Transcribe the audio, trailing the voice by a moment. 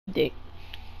Dick.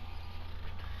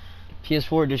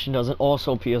 PS4 edition doesn't.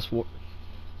 Also PS4.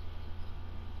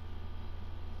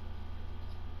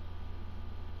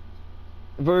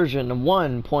 Version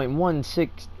 1.16.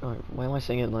 Why am I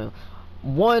saying it like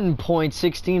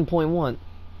 1.16.1?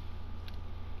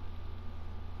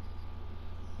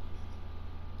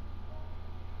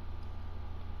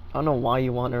 I don't know why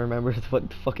you want to remember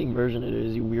what fucking version it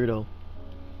is, you weirdo.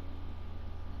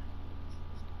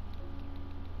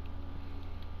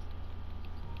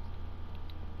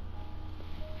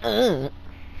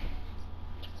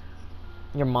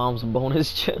 Your mom's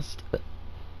bonus chest.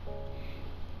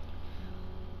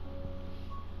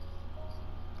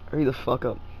 Hurry the fuck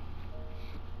up.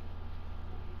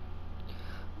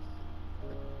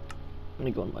 Let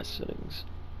me go in my settings.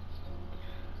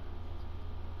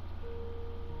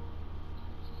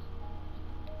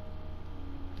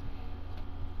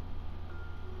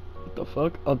 What the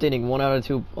fuck? Updating 1 out of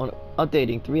 2 on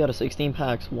updating 3 out of 16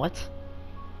 packs. What?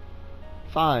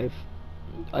 5.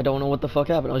 I don't know what the fuck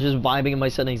happened. I was just vibing in my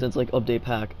settings. It's like update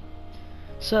pack.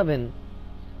 7.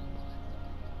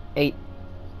 8.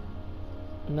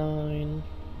 9.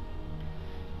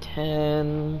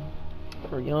 10.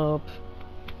 Hurry up.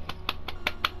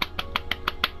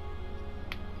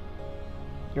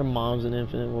 Your mom's an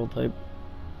infinite world type.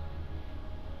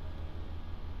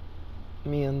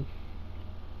 Man.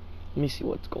 Let me see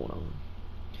what's going on.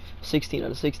 16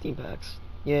 out of 16 packs.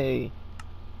 Yay.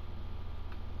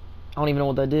 I don't even know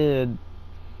what that did.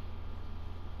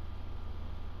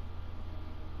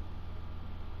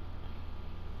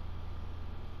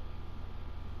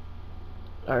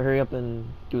 Alright, hurry up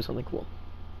and do something cool.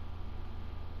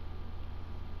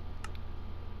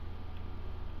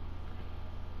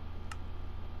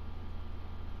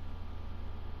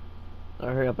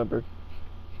 Alright, hurry up, Pepper.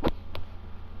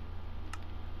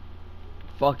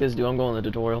 Fuck this, dude. I'm going to the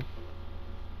tutorial.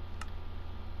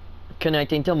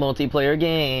 Connecting to multiplayer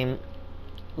game.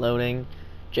 Loading.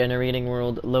 Generating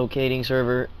world. Locating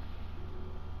server.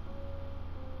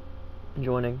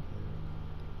 Joining.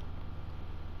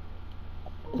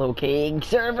 Locating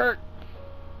server.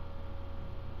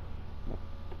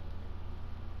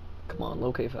 Come on,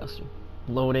 locate faster.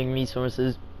 Loading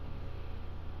resources.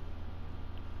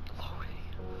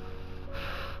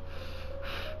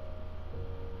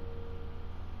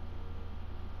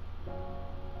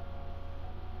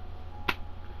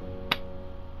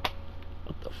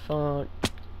 Fuck.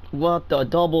 What the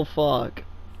double fuck?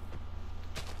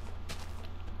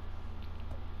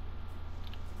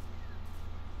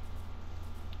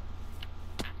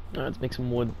 Alright, let's make some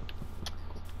wood.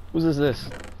 Whose is this?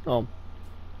 Oh.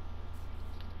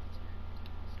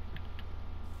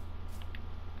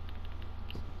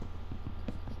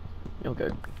 Okay.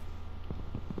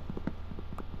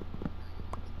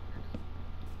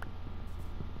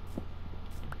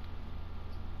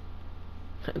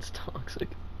 That's toxic.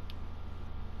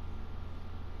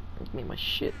 Let's make my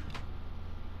shit.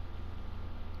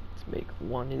 Let's make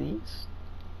one of these.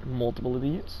 Multiple of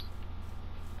these.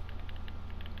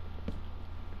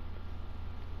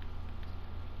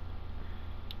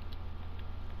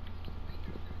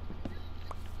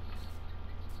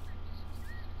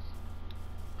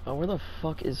 Oh, where the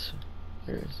fuck is...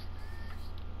 Where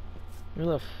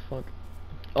the fuck...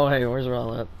 Oh, hey, where's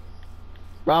Ron at?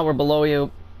 Ron, we're below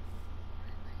you.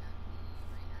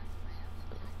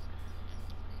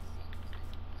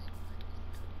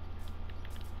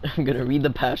 I'm gonna read the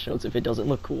patch notes if it doesn't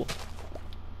look cool.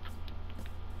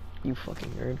 You fucking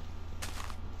nerd.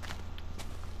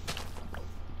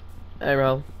 Hey,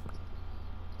 bro.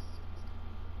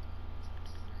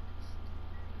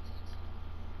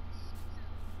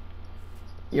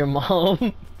 Your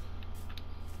mom?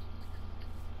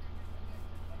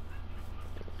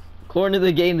 According to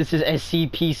the game, this is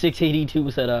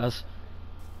SCP-682, said us.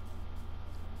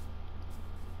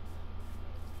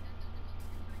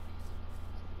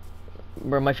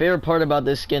 Bro, my favorite part about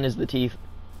this skin is the teeth.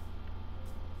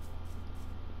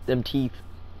 Them teeth.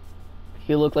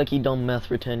 He looked like he done meth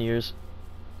for 10 years.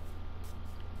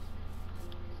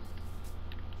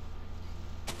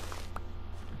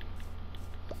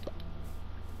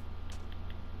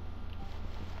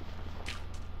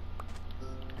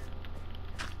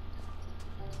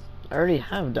 I already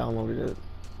have downloaded it.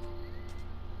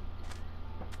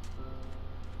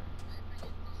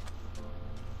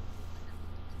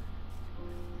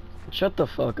 Shut the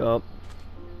fuck up.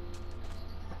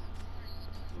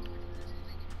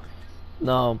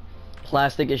 No.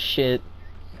 Plastic is shit.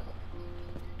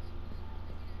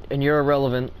 And you're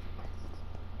irrelevant.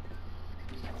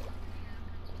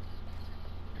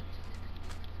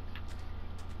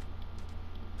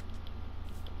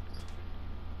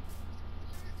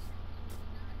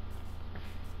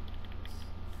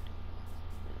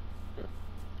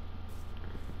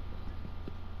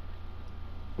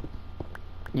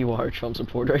 You are a Trump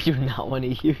supporter. I do not want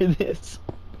to hear this.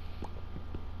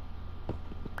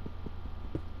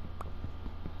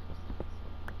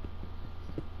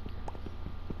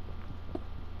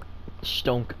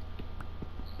 Stunk.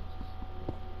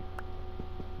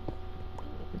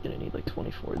 We're gonna need like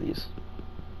 24 of these.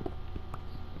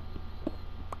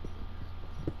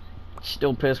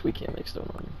 Still pissed we can't make stone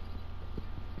armor.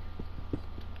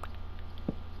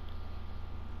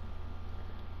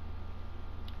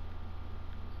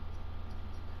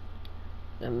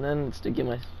 And then it's to get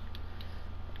my...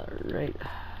 Alright.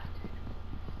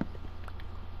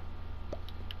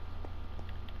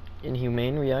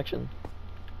 Inhumane reaction.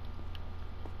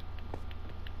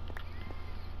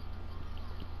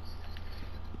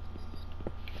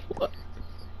 What?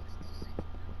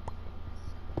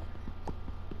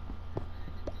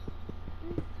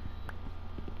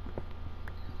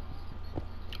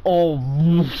 Oh,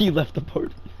 he left the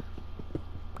party.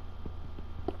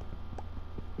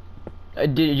 I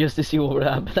did it just to see what would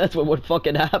happen. That's what would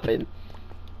fucking happen.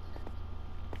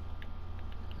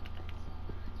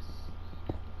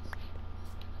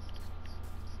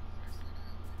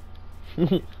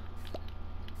 It's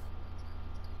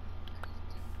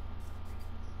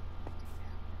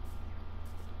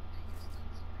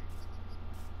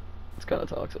kind of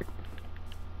toxic.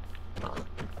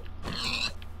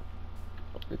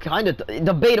 Kind of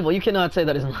debatable. You cannot say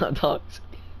that is not toxic.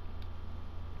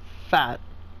 Fat.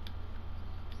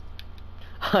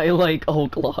 I like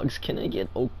oak logs. Can I get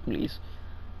oak, please?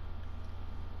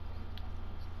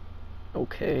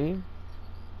 Okay.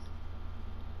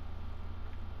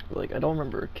 Like, I don't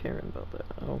remember caring about that.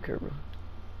 I don't care, bro.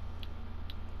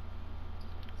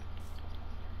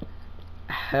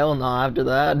 Hell no, after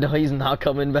that. No, he's not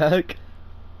coming back.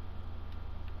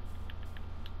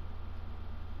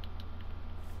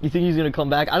 You think he's gonna come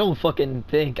back? I don't fucking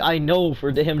think. I know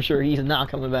for damn sure he's not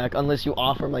coming back unless you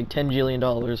offer him like $10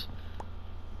 jillion.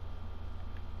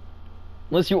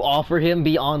 Unless you offer him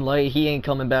Beyond Light, he ain't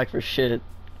coming back for shit.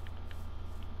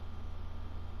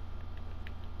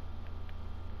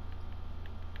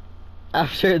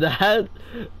 After that,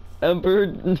 Emperor,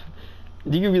 do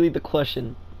you really the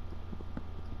question?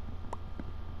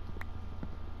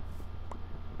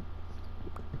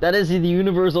 That is the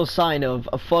universal sign of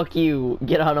a fuck you,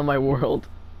 get out of my world.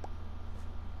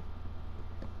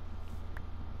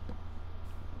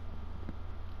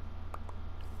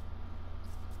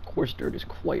 Coarse dirt is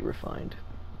quite refined.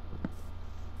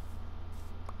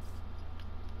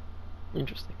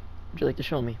 Interesting. Would you like to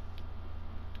show me?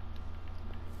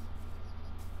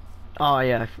 Oh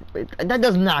yeah, that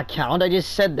does not count. I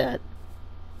just said that.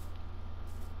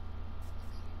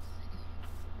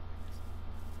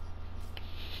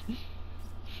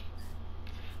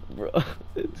 Bro,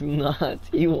 it's not.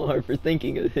 You are for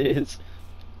thinking it is.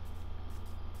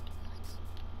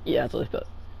 Yeah, that's what I thought.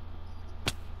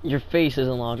 Your face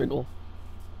isn't logical.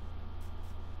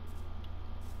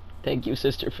 Thank you,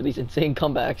 sister, for these insane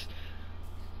comebacks.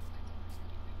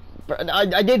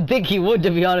 I didn't think he would, to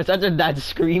be honest, after that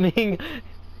screaming.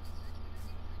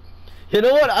 You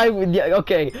know what, yeah,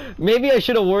 okay, maybe I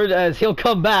should have worded as he'll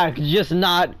come back, just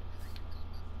not...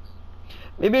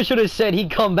 Maybe I should have said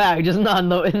he'd come back, just not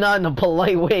in a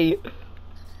polite way.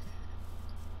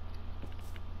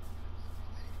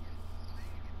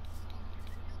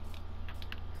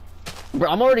 Bro,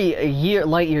 I'm already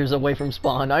light years away from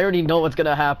spawn. I already know what's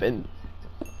gonna happen.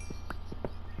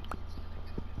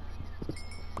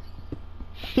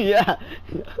 Yeah.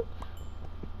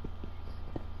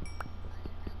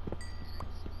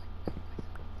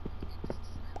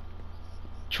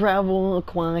 Travel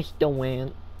across the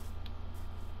wind.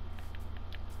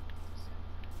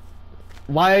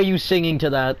 Why are you singing to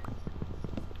that?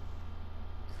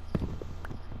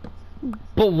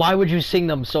 But why would you sing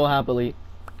them so happily?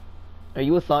 Are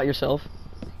you a thought yourself?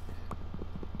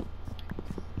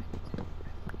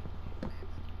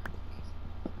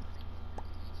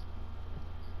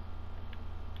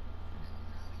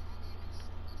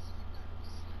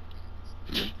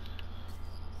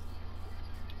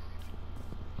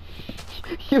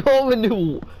 You owe me a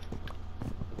new...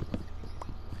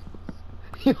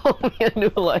 You owe me a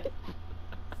new life.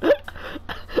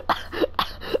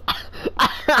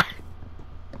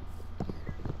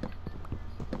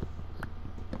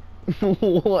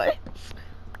 What?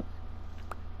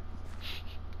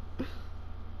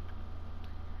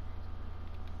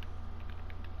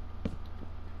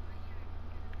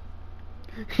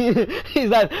 He's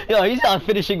not, yo, he's not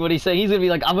finishing what he's saying. He's gonna be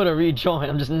like, I'm gonna rejoin.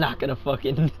 I'm just not gonna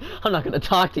fucking, I'm not gonna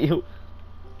talk to you.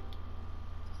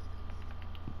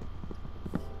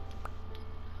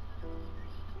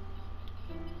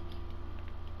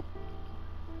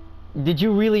 Did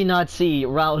you really not see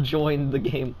Raul join the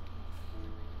game?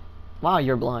 Wow,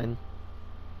 you're blind.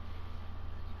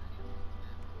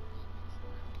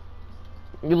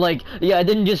 You're like, yeah, I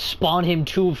didn't just spawn him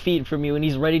 2 feet from you and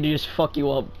he's ready to just fuck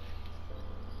you up.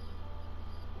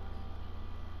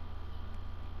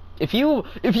 If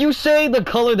you say the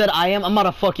color that I am, I'm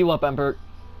gonna fuck you up, Emperor.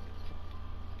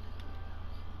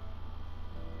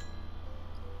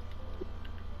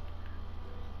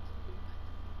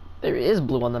 There is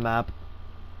blue on the map.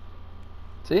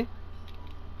 See?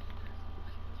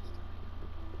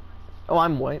 Oh,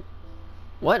 I'm white.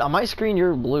 What? On my screen,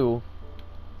 you're blue.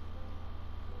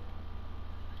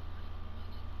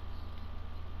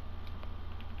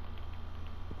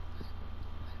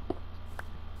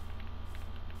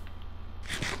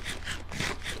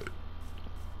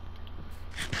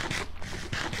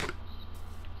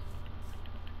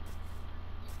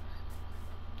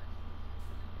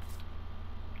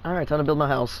 Alright, time to build my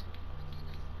house.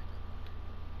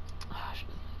 I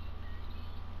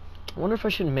wonder if I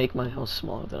should make my house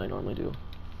smaller than I normally do.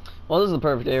 Well, this is the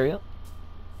perfect area.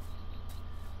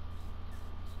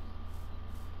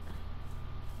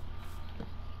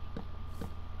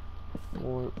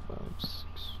 Four, 5, 6.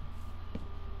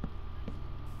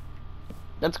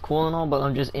 That's cool and all, but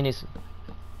I'm just innocent.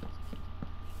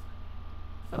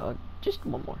 Just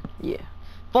one more. Yeah.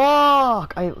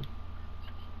 Fuck!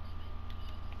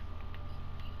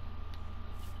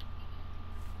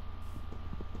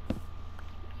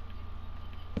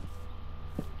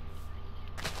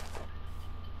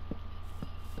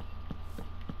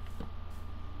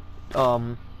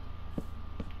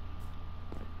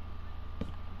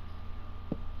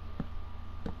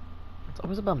 It's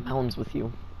always about mountains with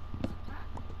you.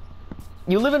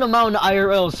 You live in a mountain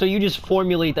IRL, so you just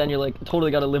formulate that and you're like,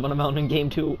 totally gotta live on a mountain in game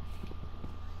 2.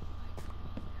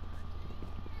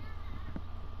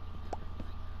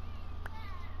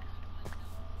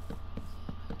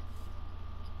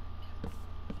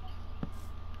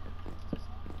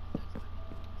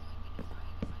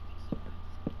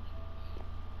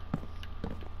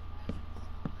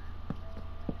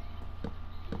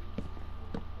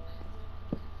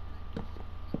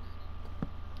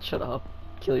 Shut up.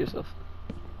 Kill yourself.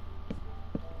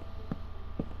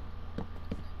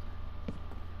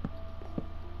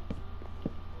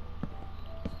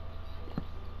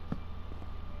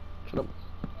 Shut up.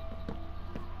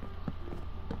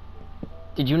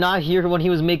 Did you not hear when he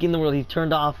was making the world? He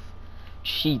turned off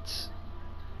sheets.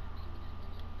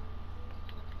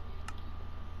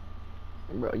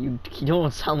 Bro, you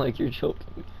don't sound like you're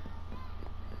joking.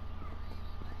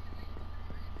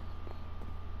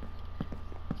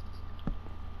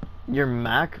 Your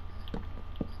Mac?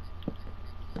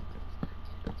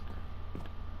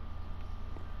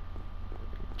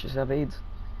 Just have AIDS.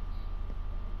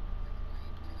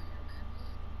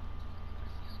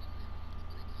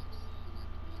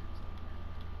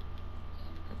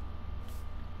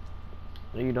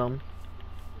 Are you dumb?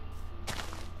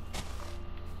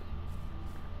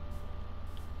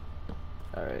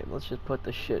 Alright, let's just put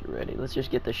the shit ready. Let's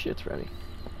just get the shits ready.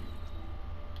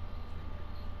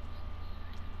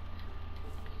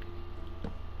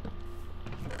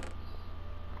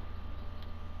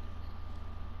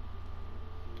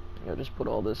 I'll just put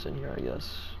all this in here, I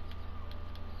guess.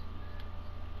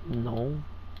 No.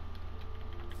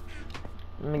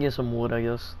 Let me get some wood, I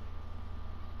guess.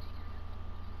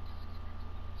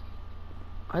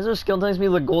 Why is there a skeleton next to me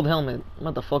with a gold helmet? I'm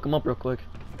about to fuck him up real quick.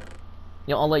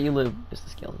 You know, I'll let you live. It's the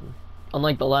skeleton.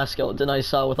 Unlike the last skeleton I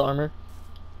saw with armor.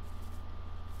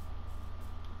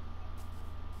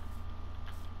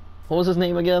 What was his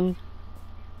name again?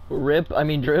 Rip? I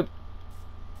mean Drip.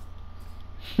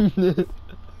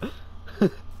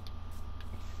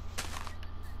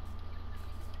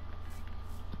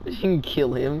 You can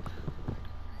kill him.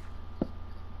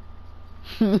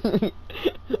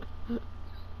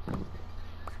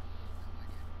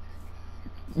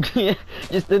 Yeah,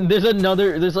 just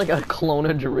there's like a clone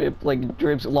of Drip, like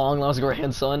Drip's long lost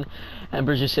grandson.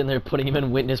 Ember's just sitting there putting him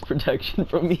in witness protection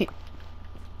from me.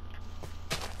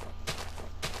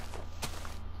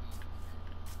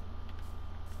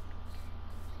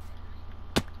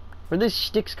 Where'd these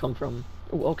sticks come from?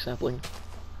 Oh, oak sapling.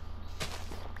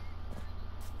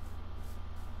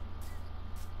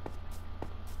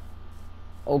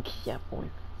 Okay, yeah, boy.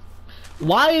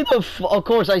 Why the f- Of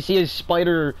course I see a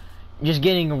spider just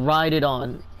getting rided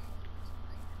on.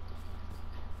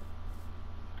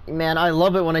 Man, I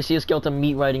love it when I see a skeleton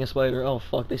meat riding a spider. Oh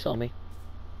fuck, they saw me.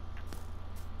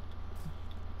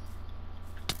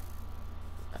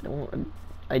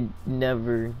 I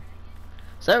never...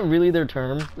 Is that really their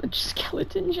term? A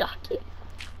skeleton jockey?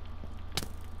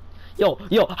 Yo,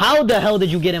 how the hell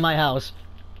did you get in my house?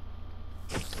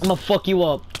 I'm gonna fuck you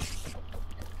up.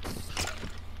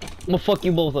 I'm gonna fuck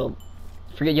you both up.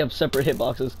 Forget you have separate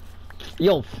hitboxes.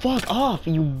 Yo, fuck off,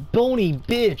 you bony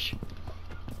bitch.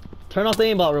 Turn off the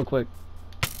aimbot real quick.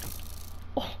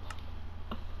 Oh.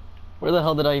 Where the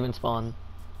hell did I even spawn?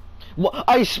 What?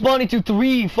 I spawned into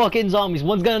 3 fucking zombies.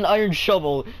 One's got an iron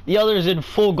shovel. The other's in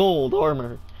full gold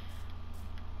armor.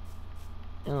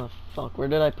 Oh, fuck. Where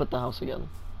did I put the house again?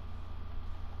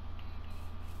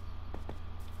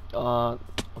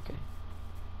 Okay.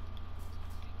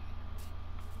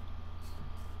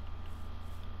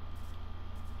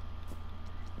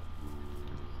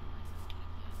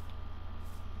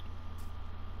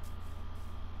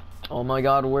 Oh my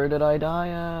god, where did I die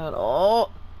at?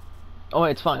 Oh! Oh,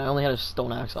 wait, it's fine. I only had a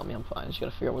stone axe on me. I'm fine. I just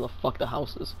gotta figure out where the fuck the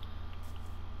house is.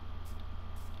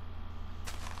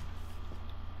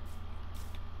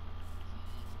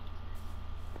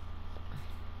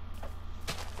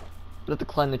 I have to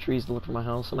climb the trees to look for my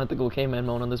house. I'm gonna have to go caveman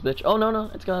mode on this bitch. Oh,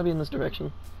 no, it's gotta be in this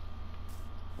direction.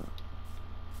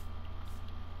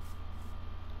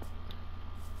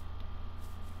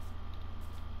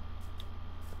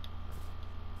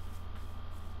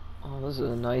 Oh, this is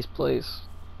a nice place.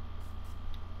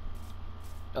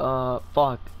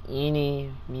 Fuck.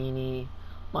 Eeny, meeny,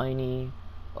 miny.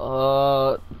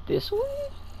 This way?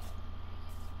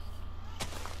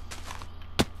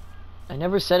 I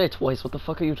never said it twice. What the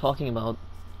fuck are you talking about?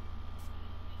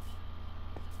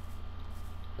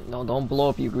 No, don't blow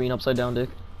up, you green upside down dick.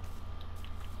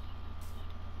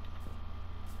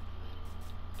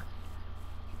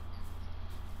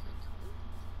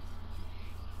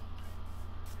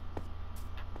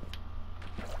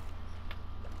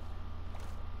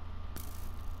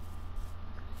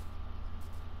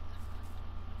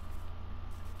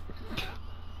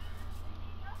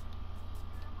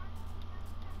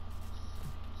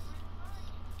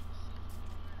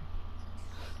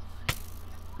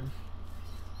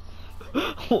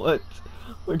 What?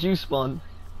 Where'd you spawn?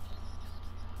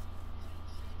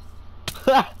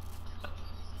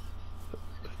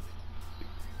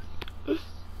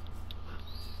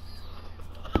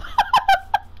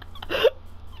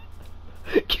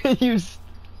 Can you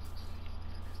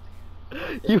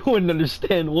You wouldn't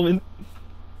understand, woman.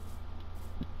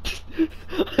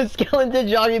 A skeleton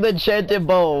jockey with enchanted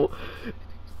bow.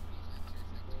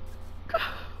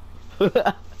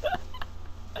 The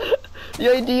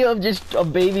idea of just a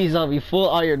baby zombie, full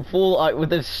iron,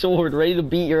 with a sword, ready to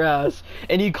beat your ass,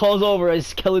 and he calls over a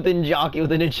skeleton jockey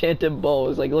with an enchanted bow.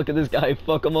 It's like, look at this guy,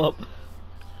 fuck him up.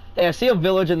 Hey, I see a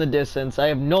village in the distance. I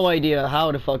have no idea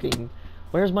how to fucking...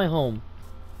 Where's my home?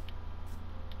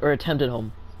 Or attempted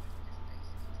home?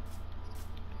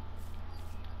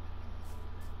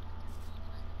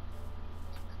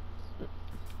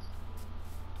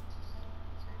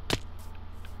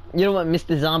 You know what,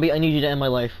 Mr. Zombie? I need you to end my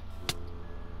life.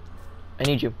 I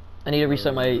need you. I need to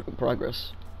reset my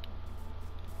progress.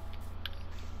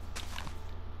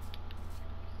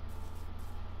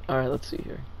 Alright, let's see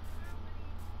here.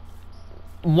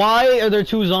 Why are there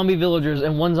 2 zombie villagers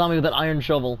and 1 zombie with an iron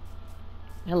shovel?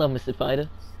 Hello, Mr. Fighter.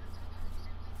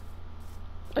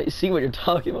 I see what you're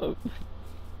talking about.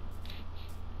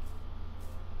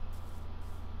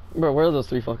 Bro, where are those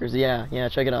 3 fuckers? Yeah,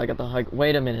 check it out. I got the high...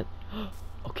 Wait a minute.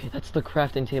 Okay, that's the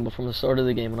crafting table from the start of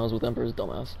the game when I was with Emperor's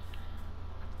dumbass.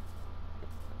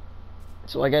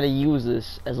 So I gotta use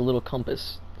this as a little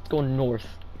compass. Let's go north.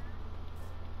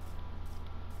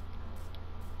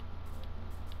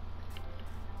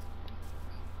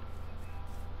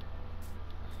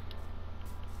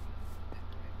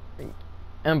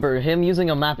 Emperor, him using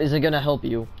a map isn't gonna help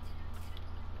you.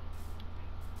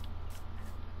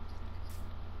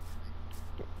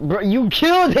 Bro, you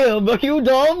killed him! Are you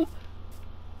dumb?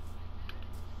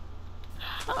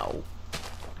 How?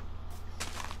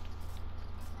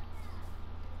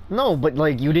 No, but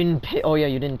like you didn't pick. Oh yeah,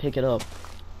 you didn't pick it up.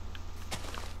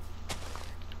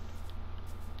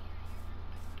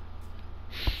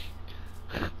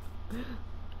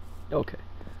 Okay.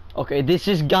 Okay, this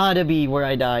has gotta be where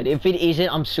I died. If it isn't,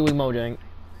 I'm suing Mojang.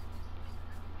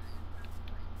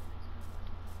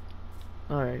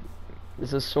 Alright.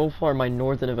 This is so far my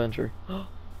northern adventure.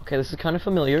 Okay, this is kind of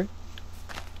familiar.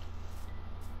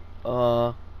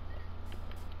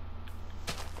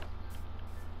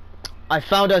 I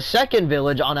found a second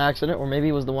village on accident, or maybe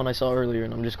it was the one I saw earlier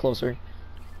and I'm just closer.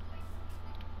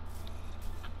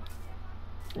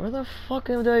 Where the fuck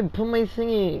did I put my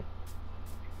thingy?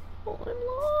 Oh, I'm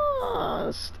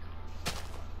lost.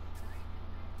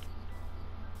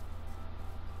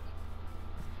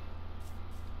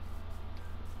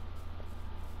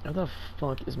 Where the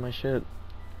fuck is my shit?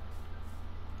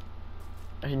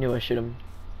 I knew I should have.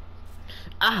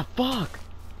 Ah, fuck!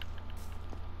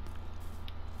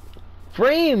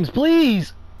 Frames,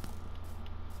 please!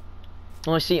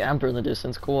 Oh, I see Emperor in the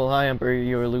distance. Cool. Hi, Emperor.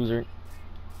 You're a loser.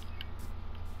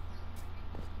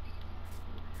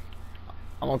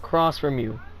 I'm across from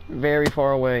you. Very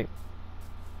far away.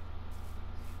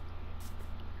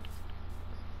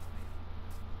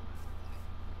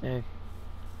 Hey.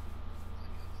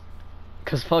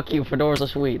 Cause fuck you, fedoras are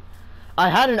sweet. I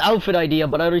had an outfit idea,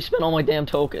 but I already spent all my damn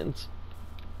tokens.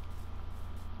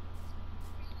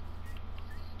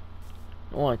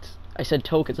 What? I said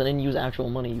tokens, I didn't use actual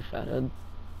money, you fathead.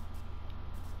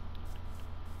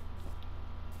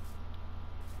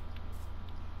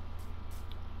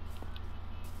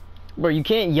 Bro, you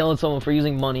can't yell at someone for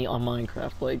using money on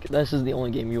Minecraft. Like, this is the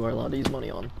only game you are allowed to use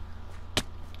money on.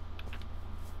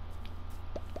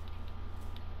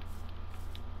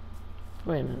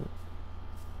 Wait a minute.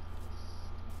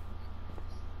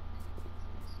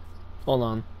 Hold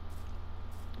on.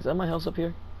 Is that my house up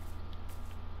here?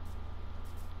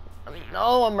 I mean,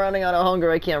 no, I'm running out of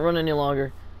hunger. I can't run any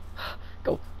longer.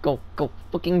 Go, go, go.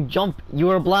 Fucking jump.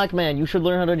 You're a black man. You should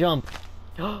learn how to jump.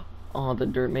 Oh, the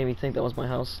dirt made me think that was my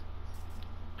house.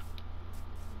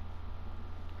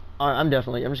 Alright, I'm just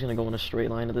gonna go in a straight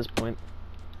line at this point.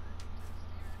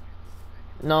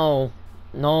 No.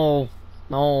 No.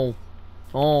 No.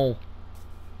 No.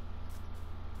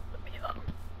 Let me up.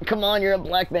 Come on, you're a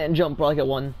black man. Jump like a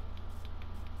one.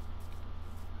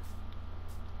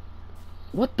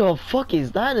 What the fuck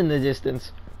is that in the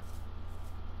distance?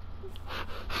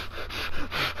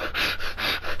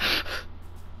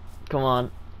 Come on.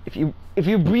 If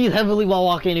you breathe heavily while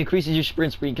walking, it increases your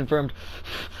sprint speed. Confirmed.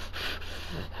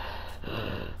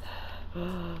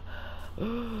 What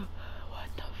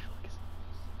the fuck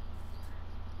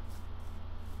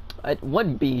is...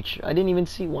 what beach? I didn't even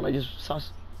see one. I just saw...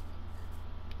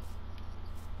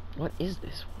 What is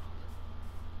this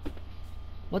world?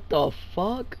 What the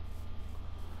fuck?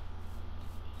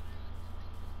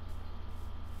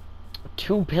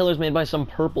 2 pillars made by some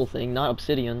purple thing, not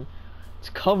obsidian. It's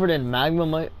covered in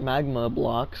magma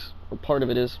blocks, or part of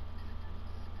it is.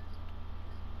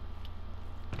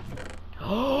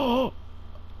 Oh!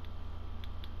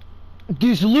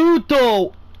 This loot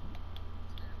though!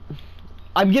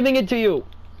 I'm giving it to you!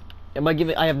 Am I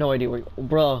giving... I have no idea where...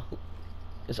 Bruh.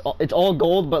 It's all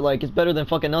gold, but like, it's better than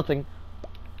fucking nothing.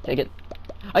 Take it.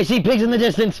 I see pigs in the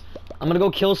distance! I'm gonna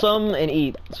go kill some and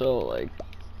eat, so like...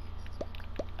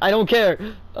 I don't care.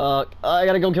 I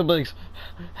gotta go kill pigs.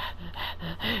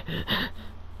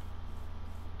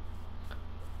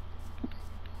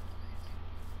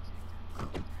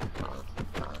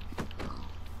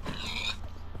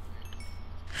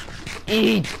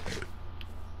 Eat.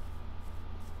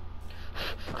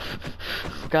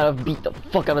 Gotta beat the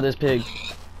fuck out of this pig.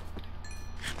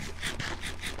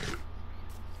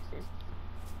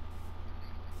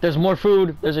 There's more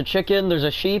food. There's a chicken. There's a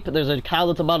sheep. There's a cow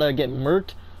that's about to get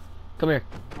murked. Come here.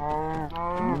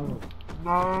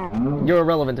 You're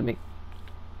irrelevant to me.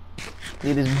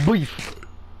 Need this beef.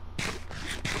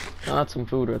 Oh, that's some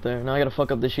food right there. Now I gotta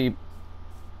fuck up the sheep.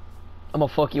 I'm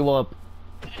gonna fuck you up.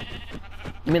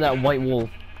 Give me that white wool.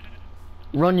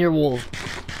 Run your wool.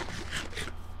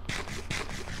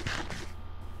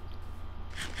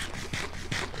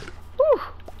 Whew.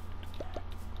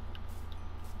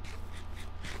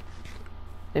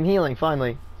 I'm healing,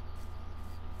 finally.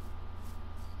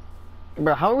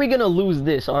 Bro, how are we gonna lose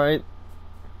this, alright?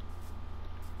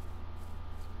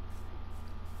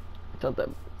 I thought that...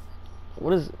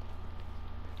 What is...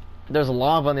 There's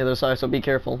lava on the other side, so be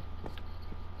careful.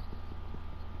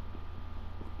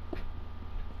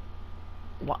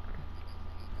 What?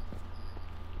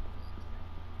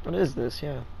 What is this?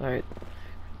 Yeah, alright.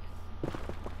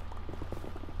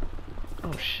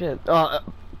 Oh shit.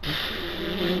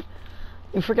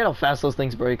 You forget how fast those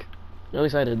things break. At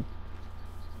least I did.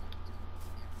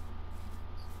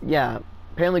 Yeah,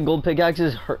 apparently gold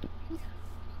pickaxes hurt.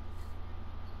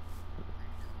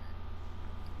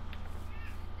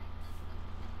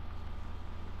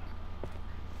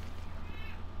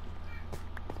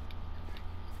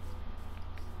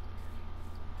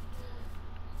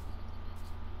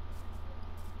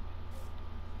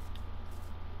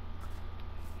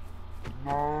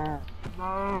 No,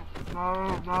 no,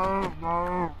 no, no,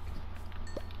 no.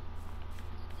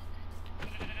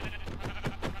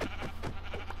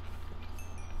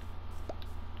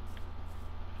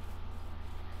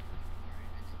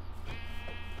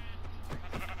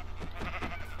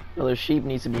 Another sheep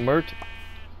needs to be murked.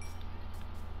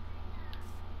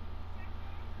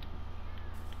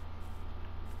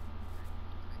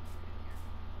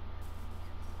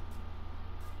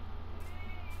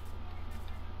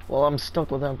 Well, I'm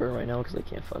stuck with Emperor right now because I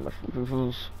can't find my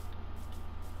food.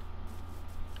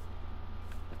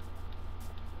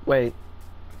 Wait.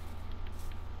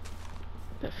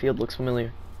 That field looks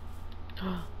familiar.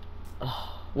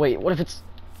 Oh, wait, what if it's...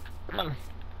 Come on.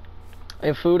 I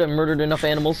have food, I murdered enough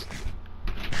animals.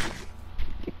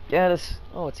 Gaddis.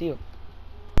 Oh, it's you.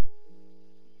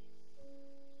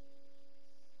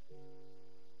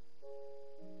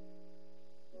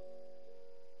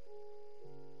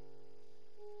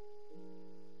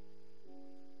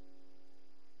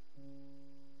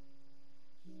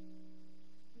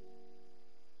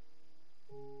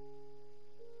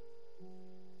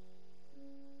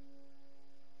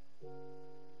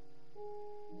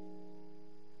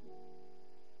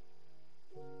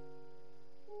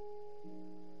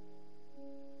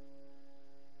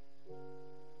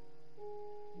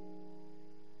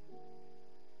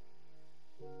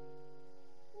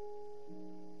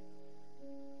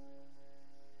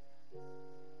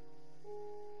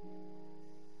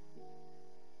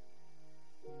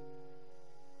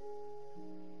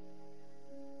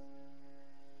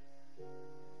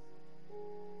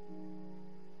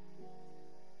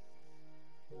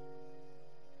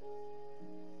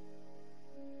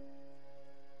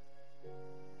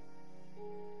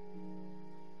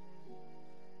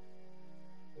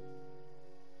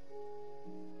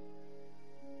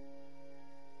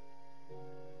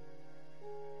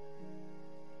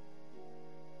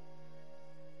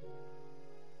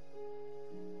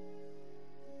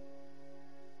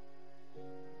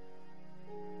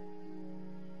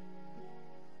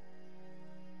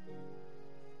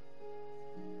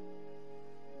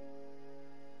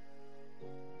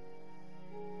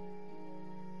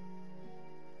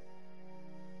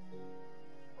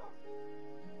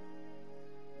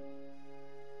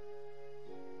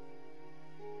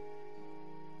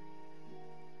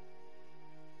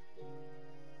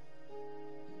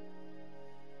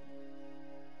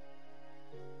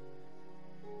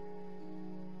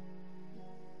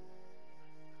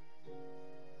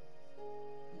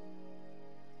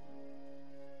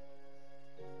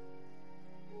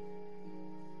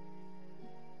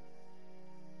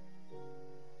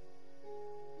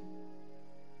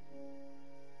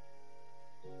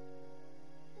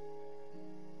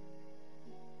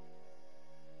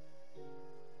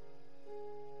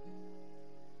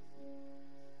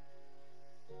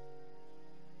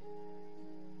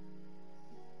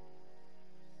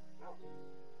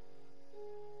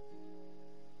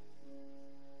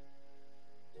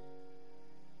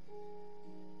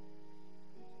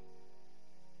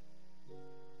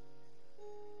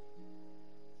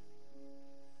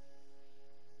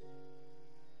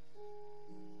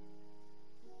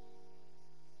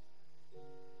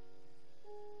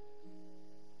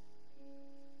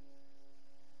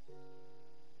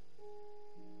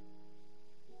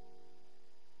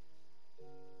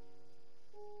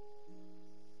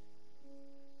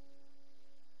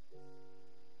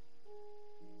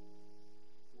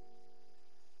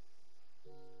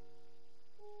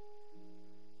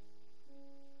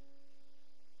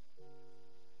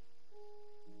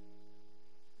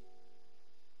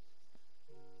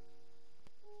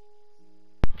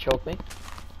 Choke me.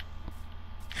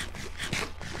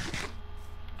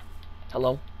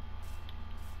 Hello?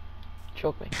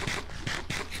 Choke me.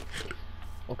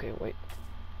 Okay, wait.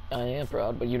 I am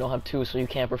proud, but you don't have two, so you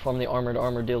can't perform the armored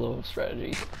armadillo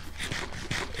strategy.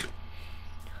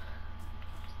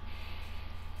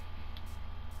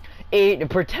 It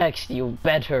protects you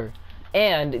better.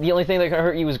 And the only thing that can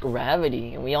hurt you is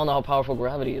gravity, and we all know how powerful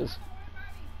gravity is.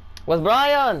 Where's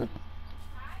Brian?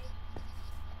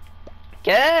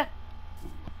 ¿Qué?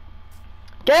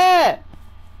 ¿Qué?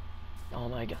 Oh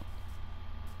my god.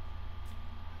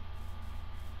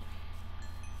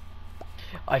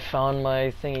 I found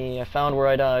my thingy. I found where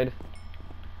I died.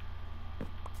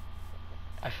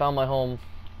 I found my home.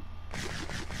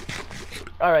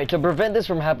 Alright, to prevent this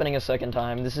from happening a second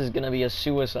time, this is gonna be a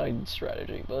suicide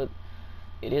strategy, but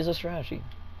it is a strategy.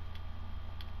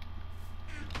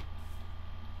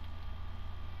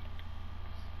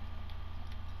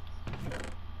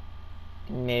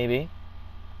 Maybe.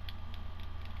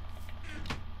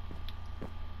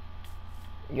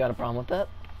 You got a problem with that?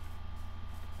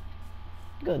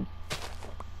 Good.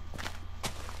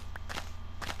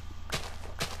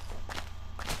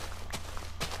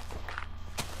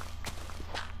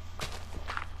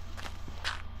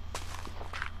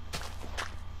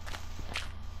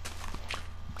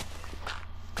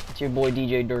 It's your boy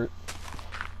DJ Dirt.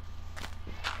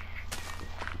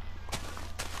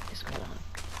 What's going on?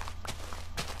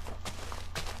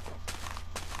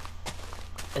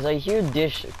 As I hear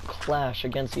dish clash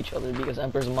against each other because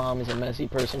Emperor's mom is a messy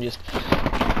person, just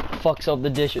fucks up the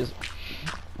dishes.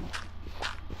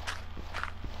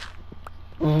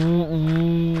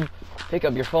 Pick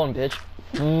up your phone, bitch.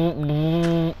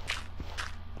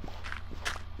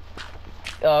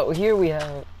 Here we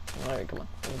have... Alright, come on.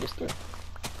 Let me just through.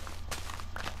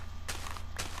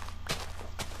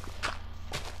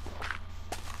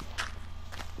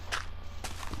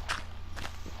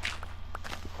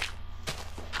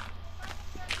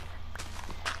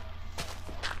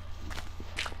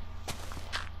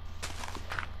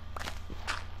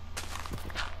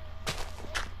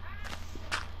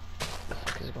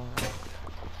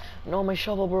 No, my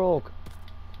shovel broke.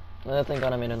 Thank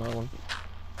God I made another one.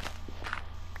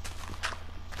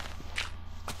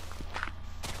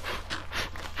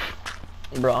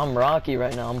 Bro, I'm Rocky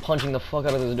right now. I'm punching the fuck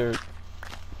out of this dirt.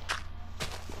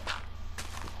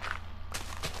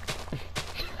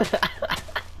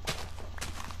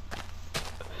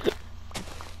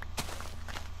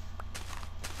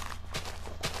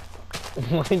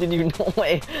 Why did you know?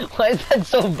 Wait, why is that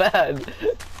so bad?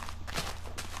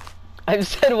 I've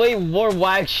said way more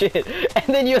whack shit, and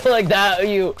then you're like that,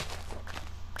 you...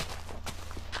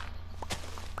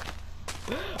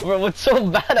 Bro, what's so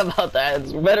bad about that?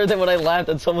 It's better than when I laughed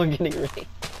at someone getting raped.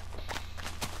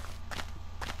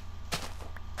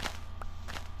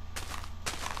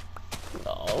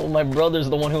 No, my brother's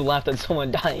the one who laughed at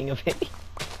someone dying of it.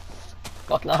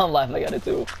 Fuck, now I'm laughing at it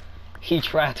too. He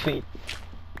trapped me.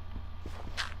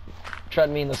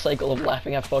 Trapped me in the cycle of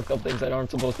laughing at fucked up things that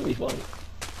aren't supposed to be funny.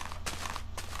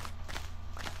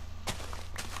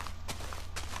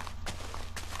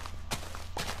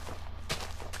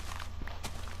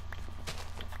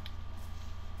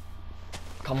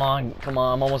 Come on, come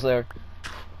on, I'm almost there.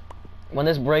 When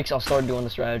this breaks, I'll start doing the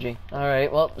strategy.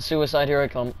 Alright, well, suicide, here I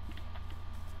come.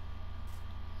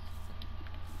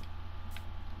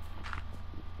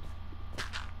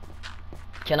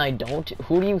 Can I don't?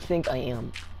 Who do you think I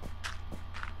am?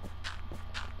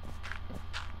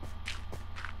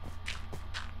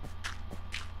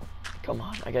 Come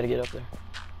on, I gotta get up there.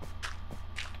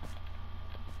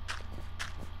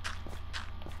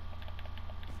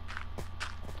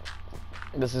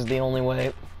 This is the only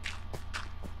way.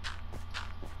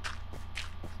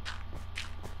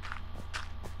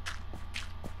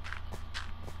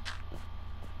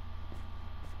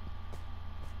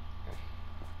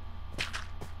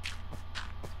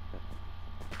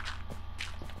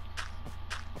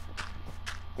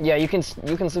 Yeah, you can sleep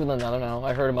in the nether now.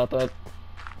 I heard about that.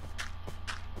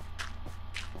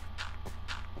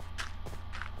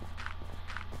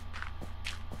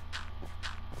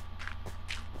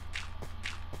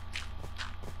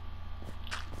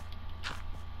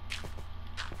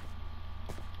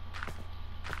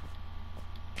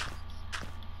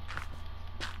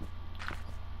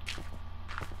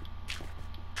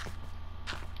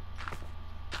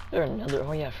 There another?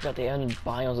 Oh yeah, I forgot they added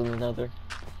biomes in the nether.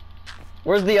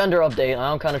 Where's the under update?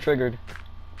 I'm kind of triggered.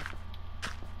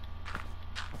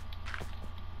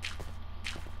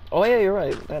 Oh yeah, you're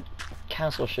right. That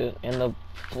castle shit and the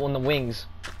wings.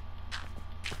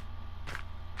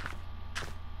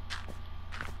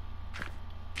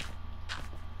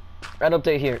 Right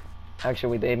update here.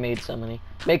 Actually, they made so many.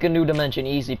 Make a new dimension,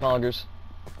 easy, poggers.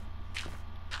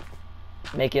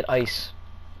 Make it ice.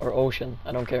 Or ocean,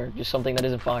 I don't care. Just something that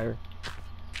isn't fire.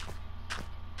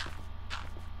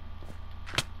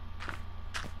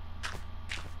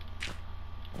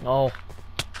 No.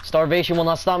 Starvation will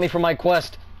not stop me from my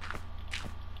quest.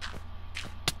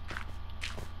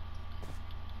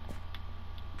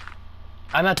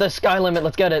 I'm at the sky limit,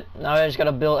 let's get it. Now I just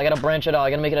gotta build, I gotta branch it out.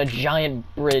 I gotta make it a giant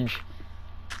bridge.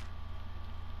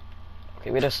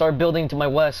 Okay, we gotta start building to my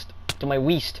west, to my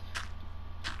west.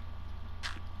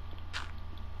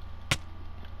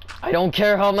 I don't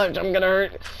care how much I'm gonna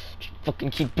hurt. Just fucking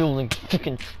keep building.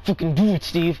 Fucking do it,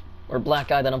 Steve. Or black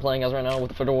guy that I'm playing as right now with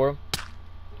the fedora.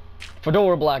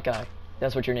 Fedora black guy.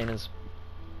 That's what your name is.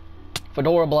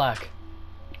 Fedora black.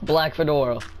 Black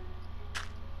fedora.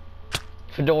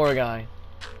 Fedora guy.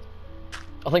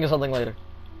 I'll think of something later.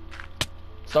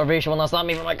 Starvation will not stop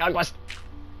me from my conquest.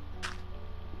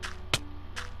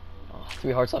 Oh,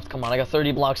 3 hearts left. Come on, I got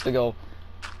 30 blocks to go.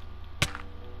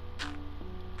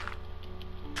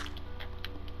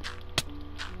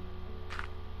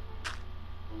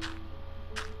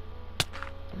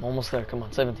 I'm almost there. Come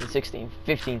on. 17, 16,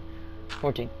 15,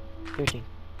 14, 13,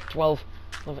 12.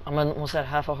 I'm almost at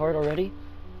half a heart already.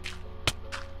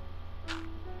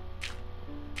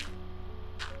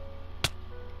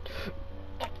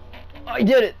 I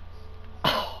did it!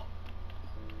 Oh.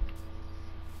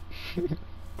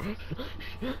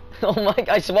 Oh my god,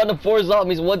 I spawned the 4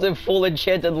 zombies, one's in full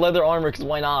enchanted leather armor, cause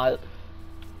why not?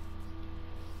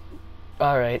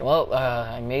 Alright, well,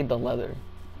 I made the leather.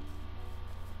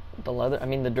 I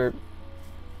mean the dirt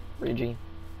ridgy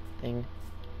thing.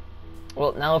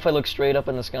 Well, now if I look straight up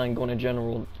in the sky and go in a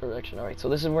general direction. Alright, so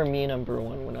this is where me and Ember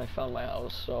went when I found my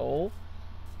house, so...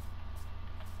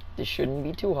 this shouldn't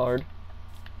be too hard.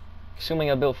 Assuming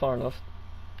I built far enough.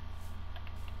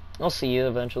 I'll see it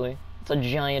eventually. It's a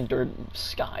giant dirt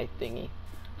sky thingy.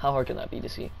 How hard can that be to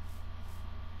see?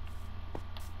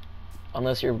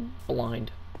 Unless you're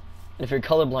blind. And if you're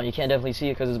colorblind, you can't definitely see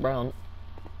it because it's brown.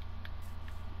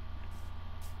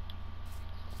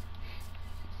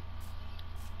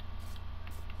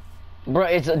 Bro,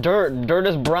 it's a dirt. Dirt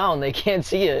is brown. They can't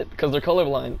see it because they're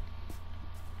colorblind.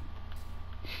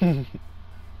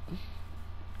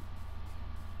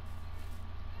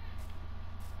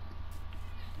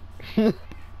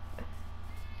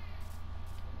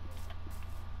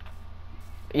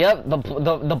 Yep,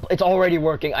 it's already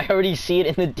working. I already see it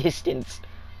in the distance.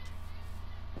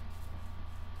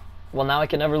 Well, now I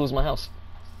can never lose my house.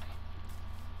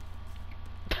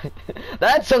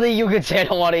 That's something you could say I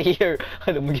don't want to hear.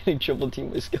 I'm getting triple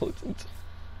teamed by skeletons.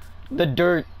 The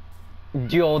dirt...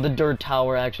 Yo, the dirt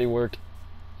tower actually worked.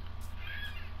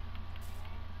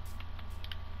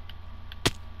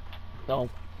 No.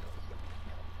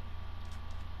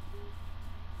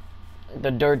 The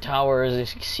dirt tower is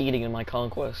succeeding in my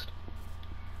conquest.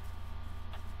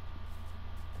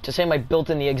 To say I built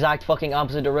in the exact fucking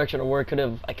opposite direction of where I could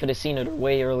have seen it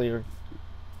way earlier.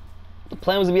 The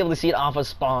plan was to be able to see it off of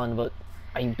spawn, but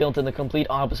I built in the complete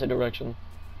opposite direction.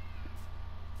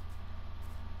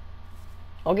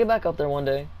 I'll get back up there one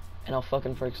day, and I'll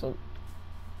fucking fix it.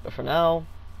 But for now,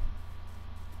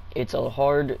 it's a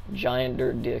hard, giant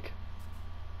dirt dick.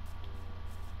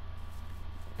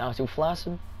 Now too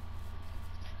flaccid.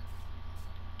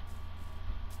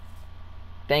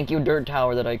 Thank you, dirt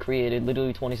tower that I created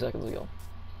literally 20 seconds ago.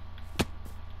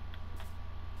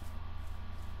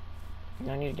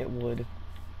 Now I need to get wood.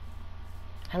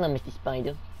 Hello, Mr.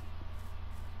 Spider.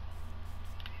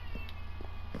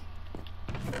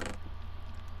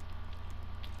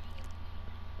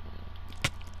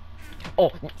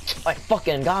 Oh, my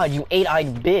fucking god, you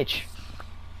 8-eyed bitch.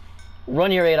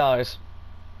 Run your 8 eyes.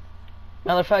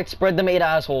 Matter of fact, spread them 8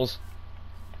 assholes.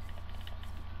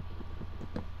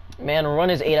 Man, run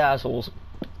his 8 assholes.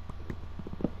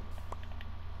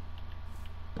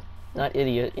 Not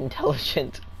idiot,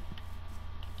 intelligent.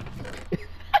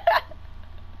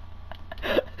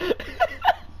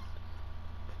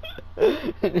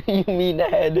 You mean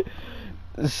head?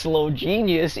 Slow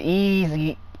genius,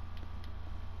 easy.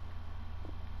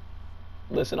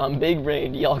 Listen, I'm big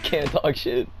brained, y'all can't talk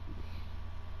shit.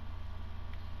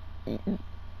 In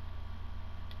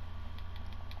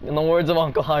the words of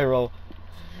Uncle Hyro,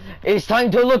 it's time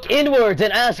to look inwards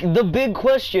and ask the big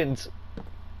questions.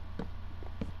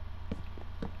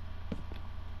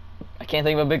 I can't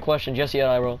think of a big question just yet,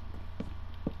 Hyro.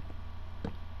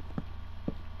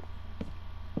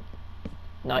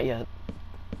 Not yet.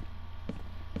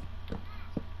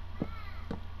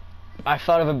 I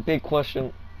thought of a big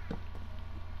question.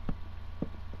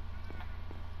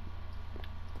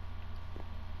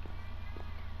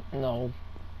 No.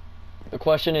 The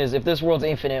question is, if this world's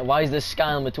infinite, why is this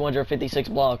Skyrim with 256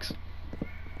 blocks?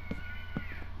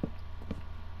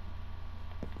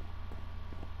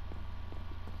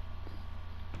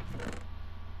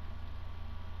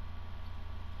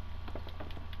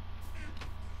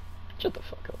 Shut the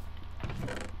fuck up.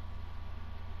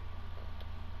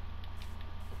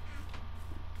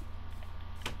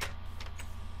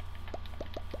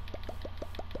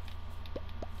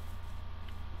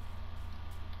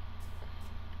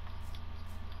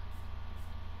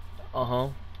 Uh-huh.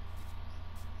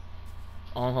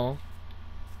 Uh-huh.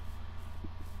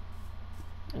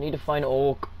 I need to find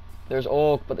oak. There's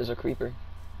oak, but there's a creeper.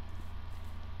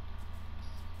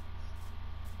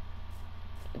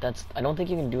 I don't think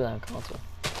you can do that on console.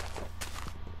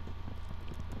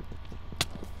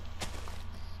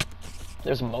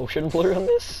 There's motion blur on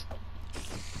this?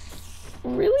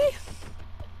 Really?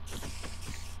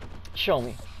 Show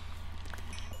me.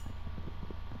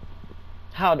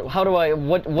 How do I,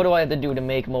 what do I have to do to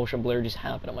make motion blur just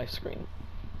happen on my screen?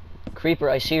 Creeper,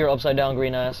 I see your upside down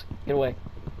green ass. Get away.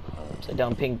 Upside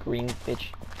down pink green bitch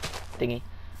thingy.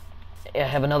 I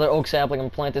have another oak sapling. I'm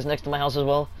gonna plant this next to my house as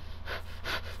well.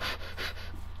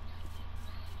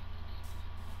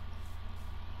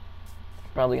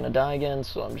 Probably gonna die again,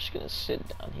 so I'm just gonna sit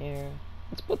down here.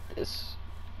 Let's put this.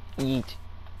 Yeet.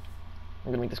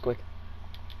 I'm gonna make this quick.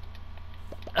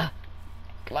 Come on,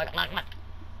 come on, come on.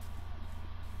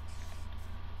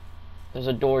 There's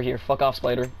a door here. Fuck off,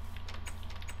 spider.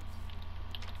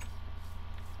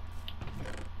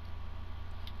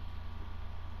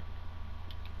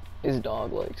 His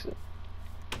dog likes it.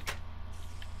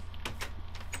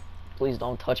 Please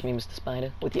don't touch me, Mr.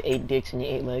 Spider, with your 8 dicks and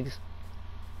your 8 legs.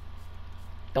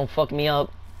 Don't fuck me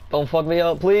up. Don't fuck me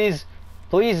up, please.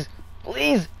 Please.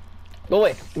 Please. Go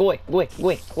away. Go away. Go away. Go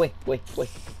away. Go away. Go away. Go away.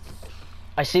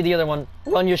 I see the other one.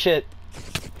 Run your shit.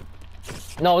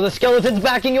 No, the skeleton's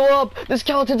backing you up. The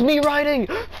skeleton's me riding.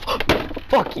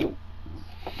 Fuck you.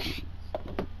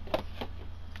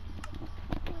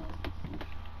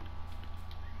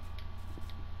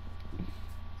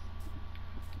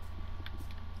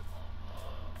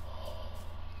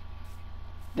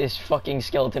 This fucking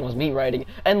skeleton was meat riding.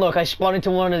 And look, I spawned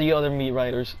into one of the other meat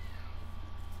riders.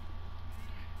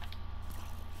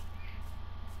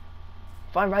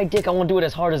 If I ride dick, I won't do it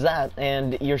as hard as that.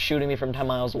 And you're shooting me from 10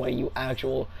 miles away, you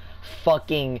actual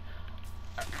fucking...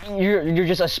 You're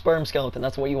just a sperm skeleton,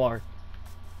 that's what you are.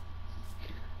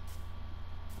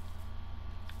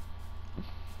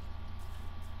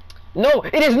 No,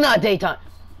 it is not daytime!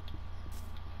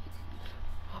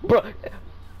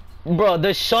 Bro,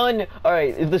 the sun...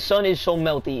 Alright, the sun is so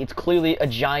melty, it's clearly a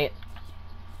giant...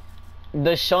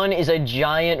 The sun is a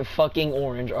giant fucking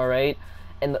orange, alright?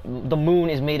 And the moon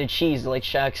is made of cheese, like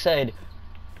Shaq said.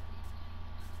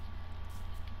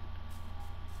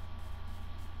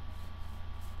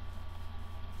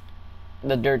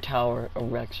 The dirt tower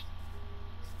erects.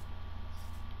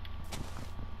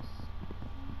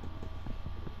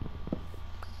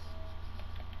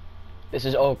 This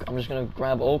is oak. I'm just gonna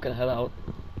grab oak and head out.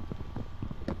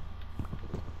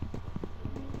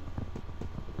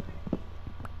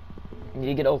 I need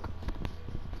to get oak.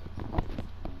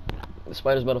 The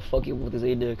spider's about to fuck you with his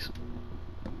 8 dicks.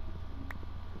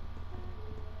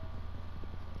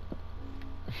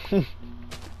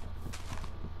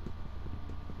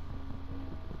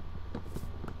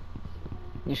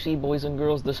 You see, boys and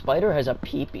girls, the spider has a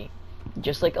peepee.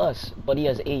 Just like us, but he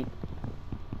has 8.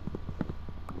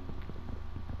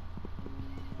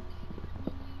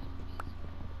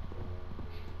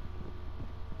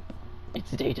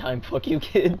 It's daytime, fuck you,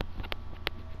 kid.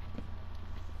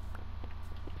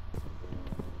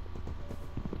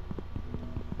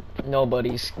 No,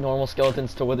 buddies. Normal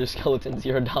skeletons to wither skeletons.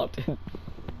 You're adopted.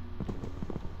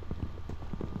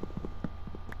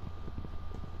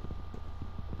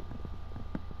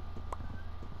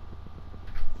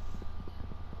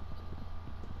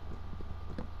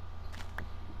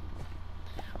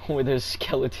 Wither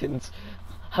skeletons.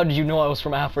 How did you know I was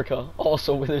from Africa?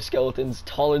 Also, wither skeletons,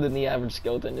 taller than the average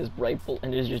skeleton, is bright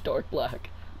and is just dark black.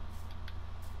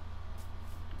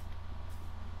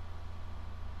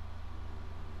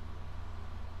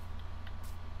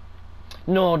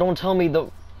 No, don't tell me the...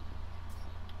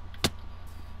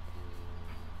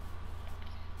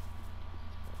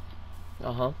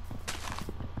 Uh-huh.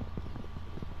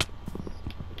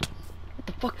 What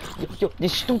the fuck? Yo,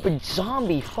 this stupid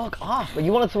zombie, fuck off.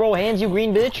 You wanna throw hands, you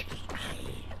green bitch?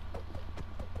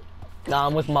 Nah,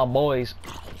 I'm with my boys.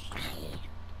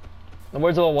 In the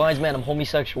words of a wise man, I'm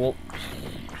homosexual.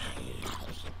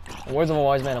 In the words of a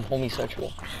wise man, I'm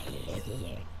homosexual.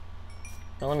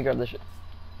 Now let me grab this shit.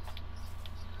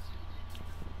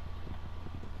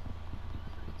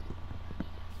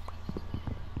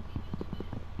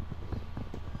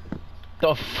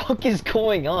 The fuck is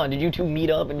going on? Did you two meet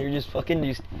up and you're just fucking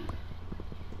just...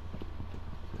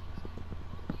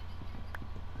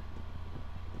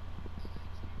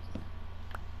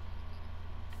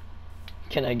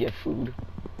 Can I get food?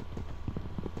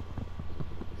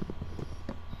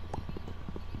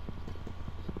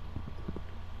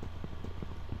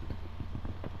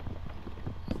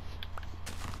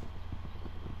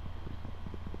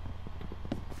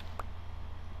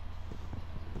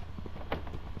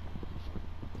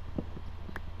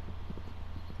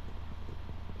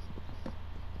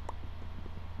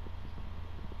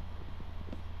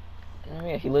 Oh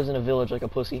yeah, he lives in a village like a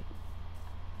pussy.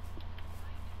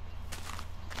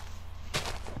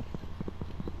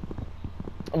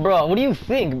 Bro, what do you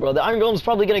think, bro? The Iron Golem's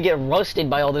probably gonna get rusted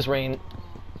by all this rain.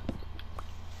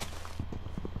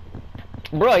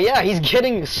 Bro, yeah, he's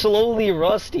getting slowly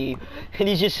rusty. And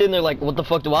he's just sitting there like, what the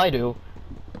fuck do I do?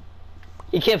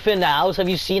 He can't fit in the house. Have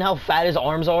you seen how fat his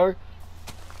arms are?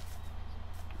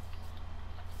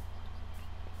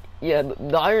 Yeah,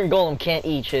 the Iron Golem can't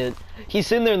eat shit. He's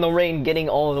sitting there in the rain getting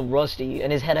all the rusty,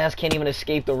 and his head ass can't even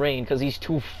escape the rain because he's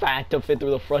too fat to fit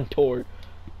through the front door.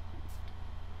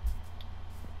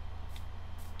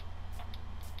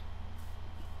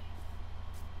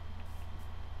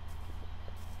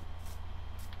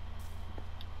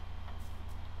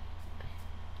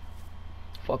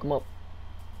 Fuck him up.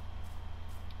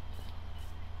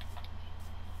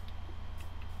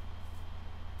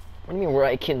 What do you mean where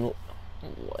I can...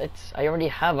 What? I already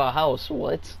have a house.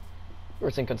 What? Or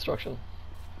it's in construction.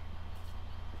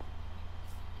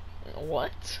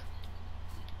 What?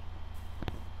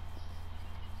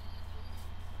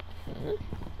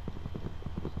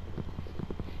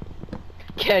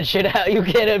 Can't shit out. You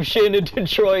can't have shit in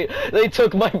Detroit. They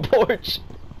took my porch.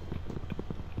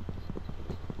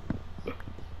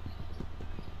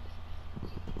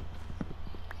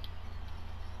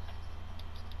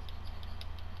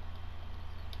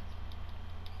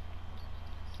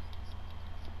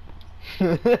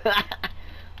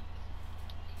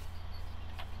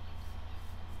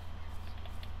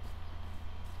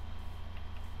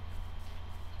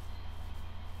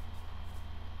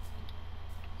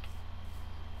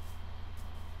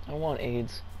 I want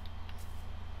AIDS.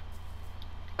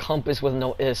 Compass with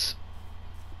no is.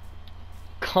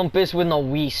 Compass with no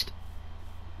weast.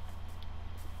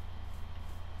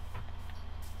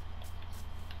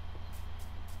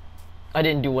 I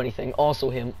didn't do anything. Also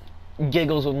him.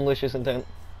 Giggles with malicious intent.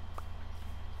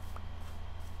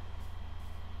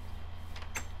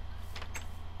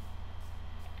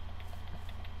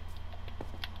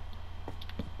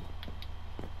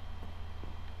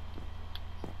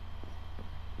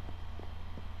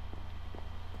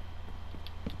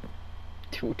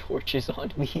 Two torches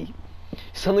on me.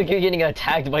 Sound like you're getting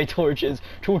attacked by torches.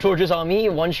 Two torches on me,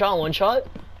 one shot, one shot.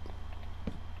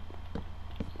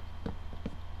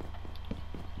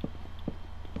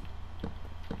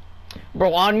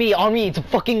 Bro, on me, it's a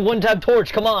fucking one-tap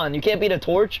torch, come on, you can't beat a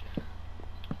torch.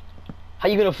 How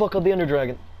you gonna fuck up the Ender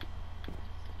Dragon?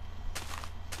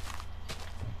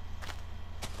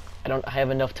 I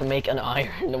have enough to make an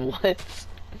iron, what?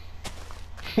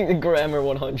 Grammar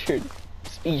 100.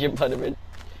 Speech impediment.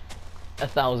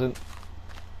 1,000.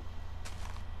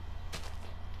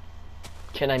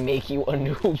 Can I make you a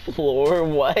new floor?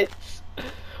 What?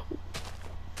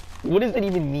 What does that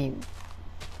even mean?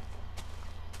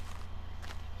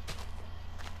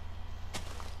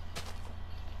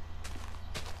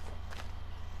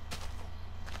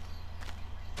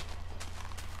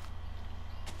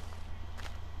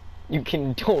 You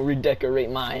can don't redecorate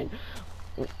mine.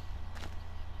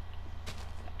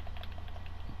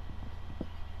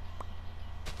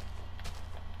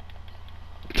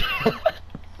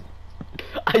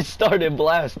 I started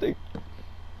blasting.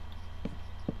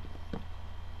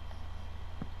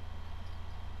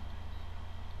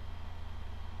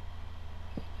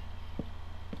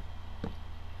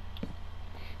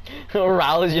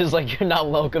 Ral is just like, you're not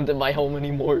welcome to my home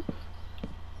anymore.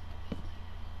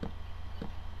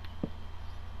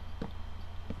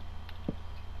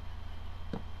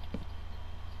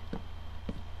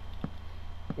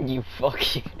 You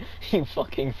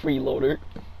fucking freeloader.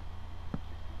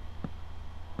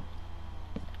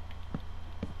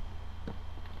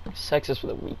 Sex is for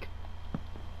the weak.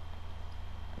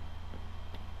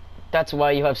 That's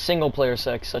why you have single player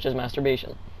sex, such as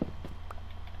masturbation.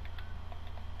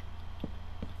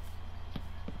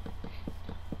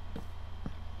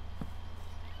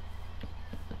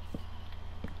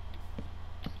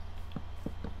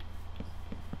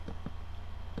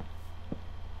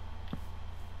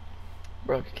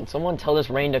 Bro, can someone tell this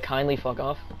rain to kindly fuck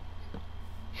off?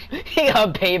 He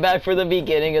got payback for the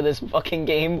beginning of this fucking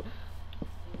game.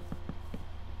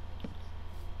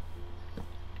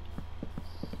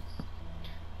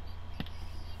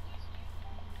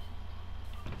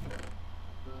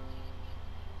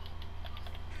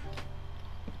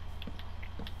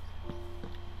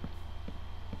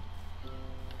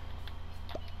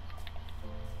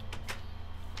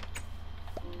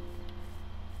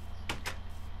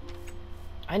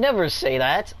 I never say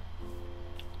that.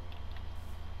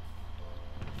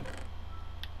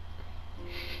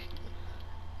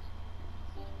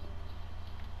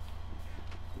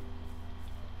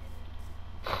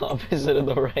 Opposite of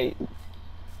the right.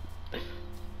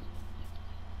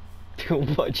 Too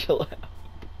much left.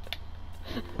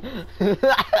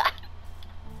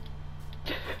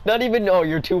 Not even, no,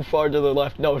 you're too far to the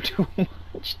left. No, too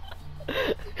much.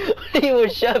 He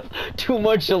was chef. Too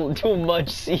much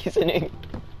seasoning.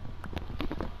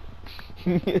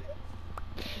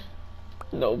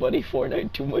 Nobody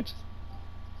Fortnite too much.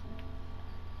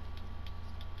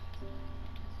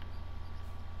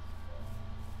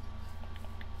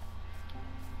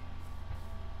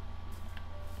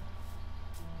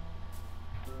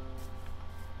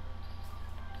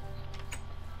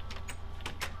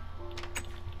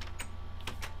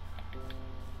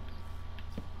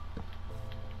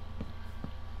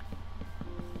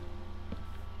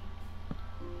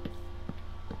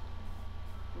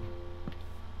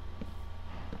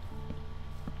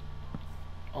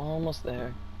 Almost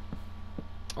there.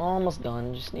 Almost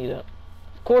done. Just need it.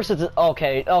 Of course it's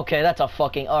okay. Okay, that's a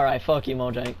fucking all right. Fuck you,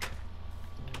 Mojang.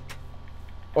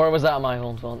 Or was that my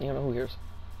own fault? You know, who cares?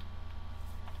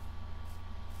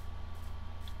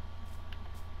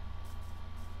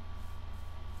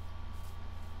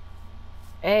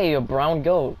 Hey, a brown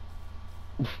goat.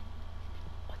 What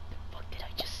the fuck did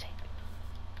I just say?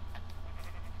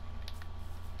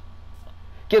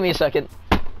 Give me a second.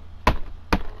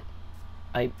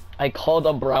 I called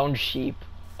a brown sheep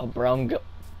a brown goat.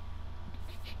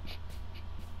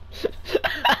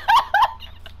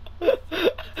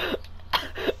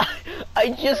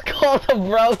 I just called a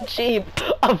brown sheep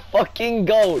a fucking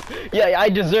goat. Yeah, I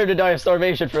deserve to die of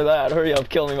starvation for that. Hurry up,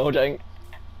 kill me, Mojang.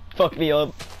 Fuck me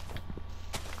up.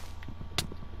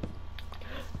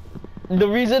 The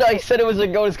reason I said it was a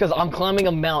goat is because I'm climbing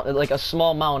a mountain, like a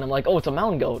small mountain. I'm like, oh, it's a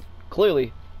mountain goat.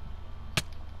 Clearly.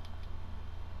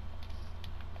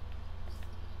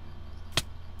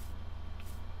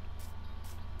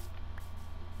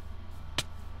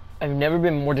 I've never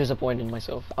been more disappointed in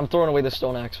myself. I'm throwing away the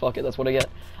stone axe. Fuck it, that's what I get.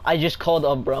 I just called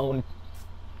a brown.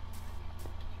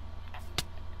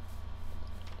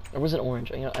 Or was it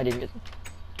orange? You know, I didn't get it.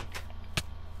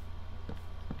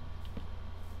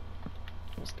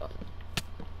 Almost done.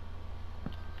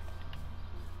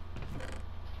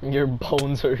 Your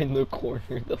bones are in the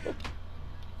corner, though.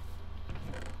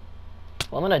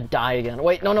 Well, I'm gonna die again.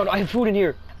 Wait, no, I have food in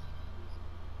here.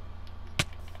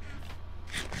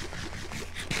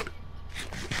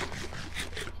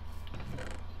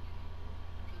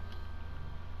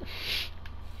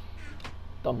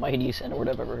 The mightiest N-word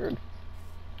I've ever heard.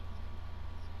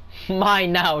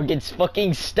 Mine now gets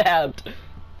fucking stabbed.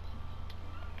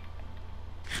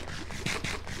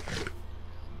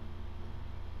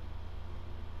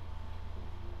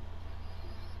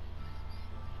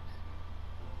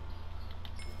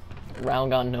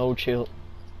 Round got no chill.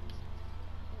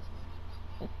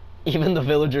 Even the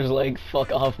villagers like,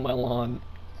 fuck off my lawn.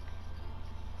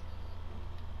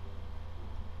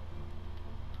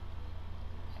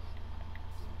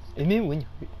 I mean, when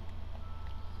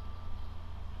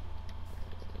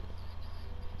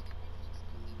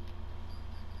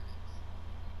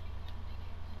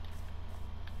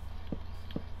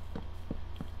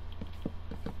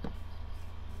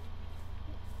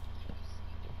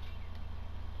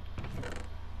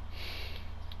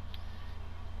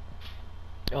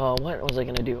what was I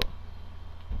gonna do?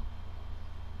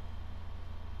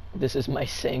 This is my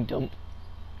sanctum.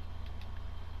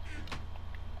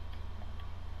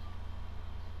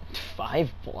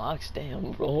 5 blocks?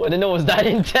 Damn, bro. I didn't know it was that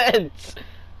intense.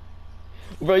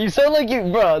 Bro, you sound like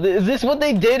you... Bro, is this what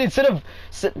they did? Instead of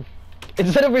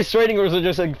restraining orders, they're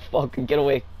just like, fuck, get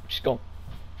away. Just go.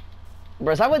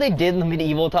 Bro, is that what they did in the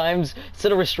medieval times?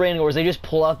 Instead of restraining orders, they just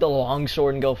pull out the long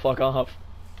sword and go fuck off.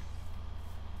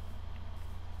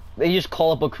 They just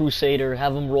call up a crusader,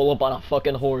 have him roll up on a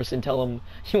fucking horse and tell him,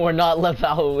 you are not left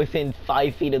out within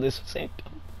 5 feet of this sanctum.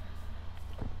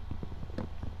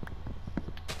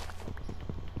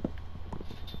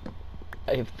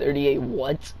 I have 38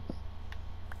 what?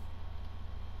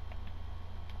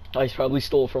 I probably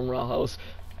stole from Raw House.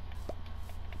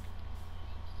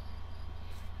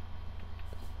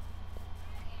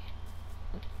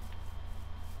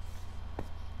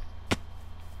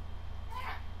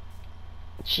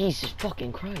 Jesus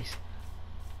fucking Christ.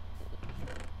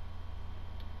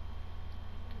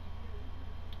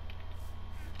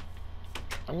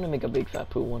 I'm gonna make a big fat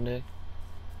poo one day.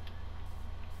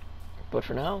 But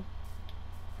for now...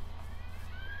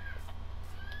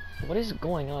 What is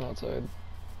going on outside?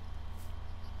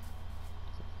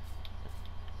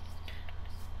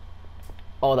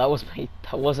 Oh, that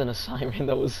wasn't a siren,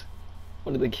 that was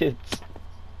one of the kids.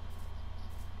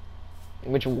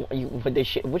 Which one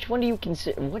do you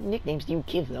consider, what nicknames do you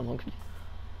give them?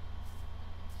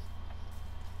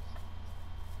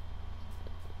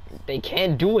 They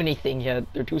can't do anything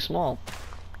yet, they're too small.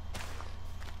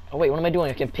 Oh wait, what am I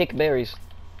doing? I can pick berries.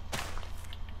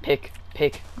 Pick,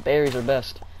 berries are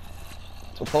best.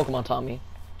 That's what Pokemon taught me.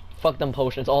 Fuck them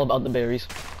potions, it's all about the berries.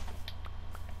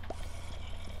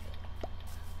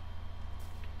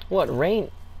 What, rain?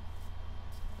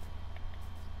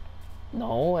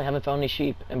 No, I haven't found any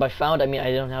sheep. And by found, I mean I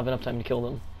didn't have enough time to kill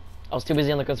them. I was too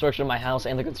busy on the construction of my house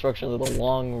and the construction of the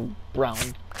long brown.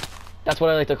 That's what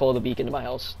I like to call the beacon of my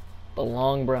house. The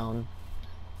long brown.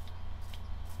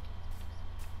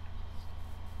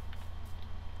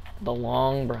 The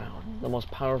long brown. The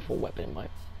most powerful weapon in my...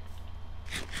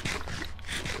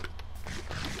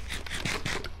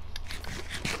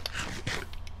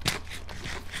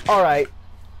 Alright.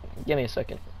 Give me a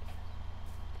second.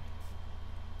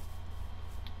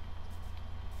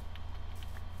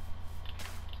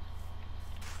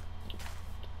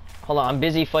 Hold on, I'm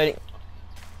busy fighting.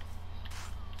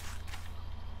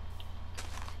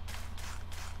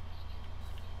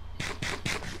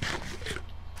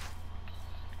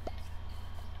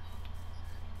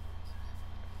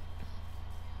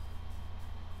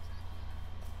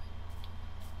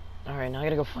 Alright, now I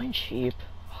gotta go find sheep.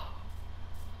 What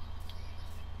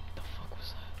the fuck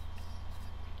was that?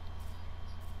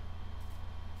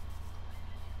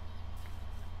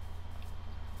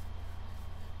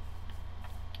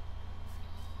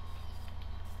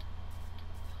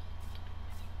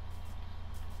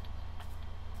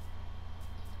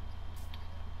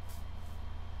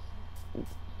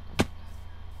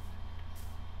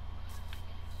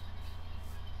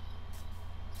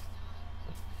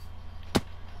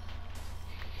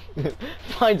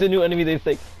 Finds a new enemy they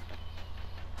think.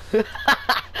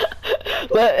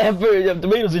 Let Emperor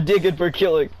tomatoes are digging for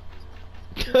killing.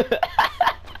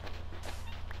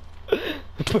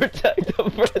 Protect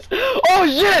the press. Oh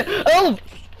shit! Oh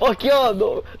fuck y'all!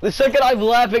 No. The second I'm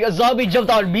laughing, a zombie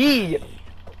jumped on me.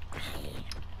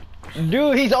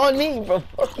 Dude, he's on me, bro.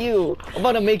 Fuck you. I'm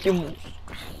about to make you.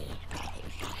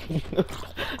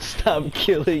 Stop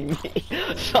killing me,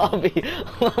 zombie.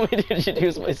 Allow me to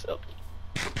introduce myself.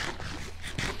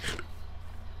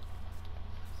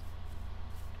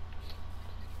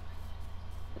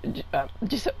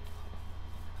 Just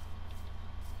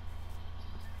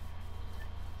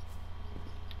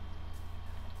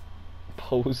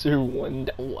poser one.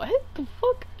 What the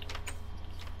fuck?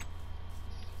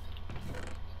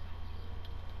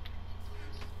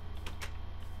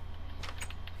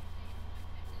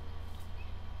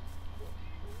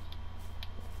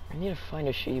 I need to find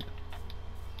a sheep.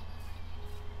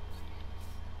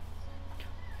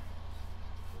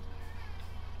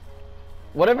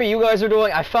 Whatever you guys are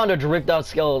doing, I found a dripped out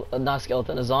skeleton, not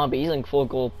skeleton, a zombie. He's in full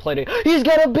gold plated. He's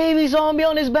got a baby zombie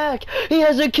on his back. He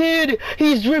has a kid.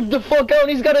 He's dripped the fuck out.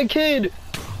 He's got a kid.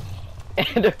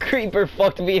 And a creeper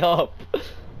fucked me up.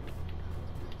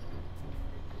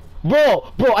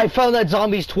 Bro, I found that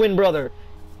zombie's twin brother.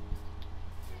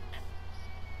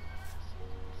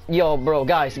 Yo, bro,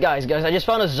 guys, I just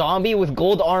found a zombie with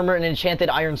gold armor and enchanted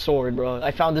iron sword, bro.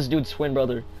 I found this dude's twin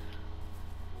brother.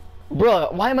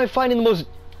 Bruh, why am I finding the most...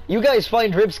 You guys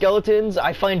find dripped skeletons,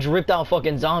 I find dripped out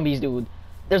fucking zombies, dude.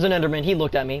 There's an Enderman, he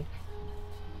looked at me.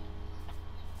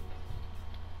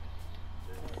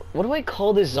 What do I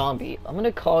call this zombie? I'm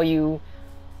gonna call you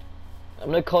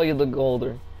the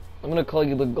golder. I'm gonna call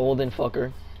you the golden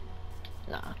fucker.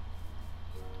 Nah.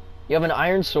 You have an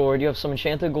iron sword, you have some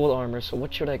enchanted gold armor, so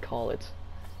what should I call it?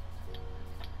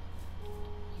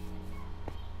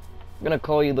 I'm gonna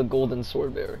call you the golden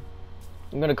sword bearer.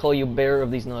 I'm gonna call you bearer of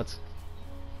these nuts.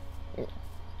 You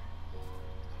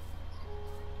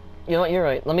know what, you're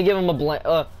right. Let me give him a blank,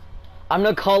 I'm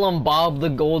gonna call him Bob the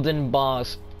Golden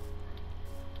Boss.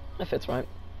 That fits right.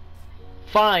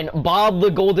 Fine, Bob the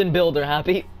Golden Builder,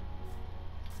 happy?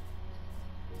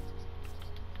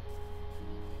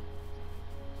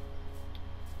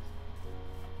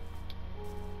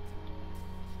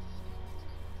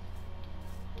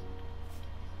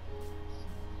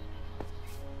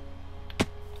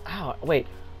 Ow, wait.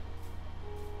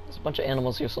 There's a bunch of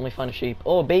animals here, so let me find a sheep.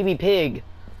 Oh, a baby pig!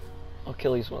 I'll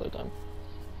kill you some other time.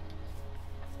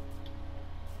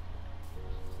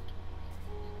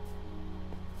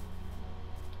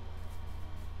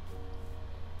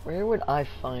 Where would I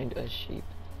find a sheep?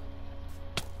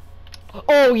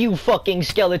 Oh, you fucking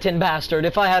skeleton bastard!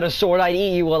 If I had a sword, I'd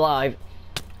eat you alive.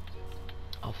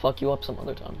 I'll fuck you up some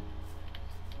other time.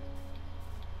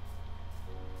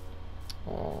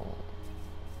 Oh.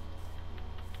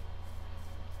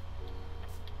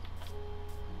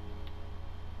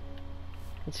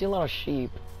 I can see a lot of sheep.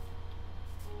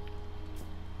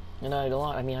 And I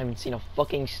haven't seen a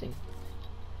fucking thing.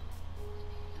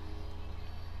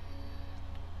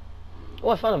 Oh,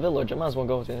 I found a village. I might as well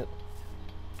go with it.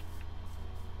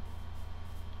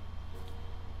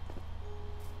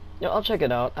 Yeah, I'll check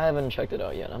it out. I haven't checked it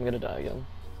out yet. I'm gonna die again.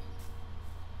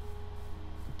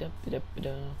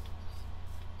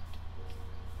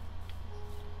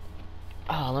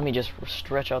 Ah, let me just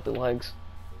stretch out the legs.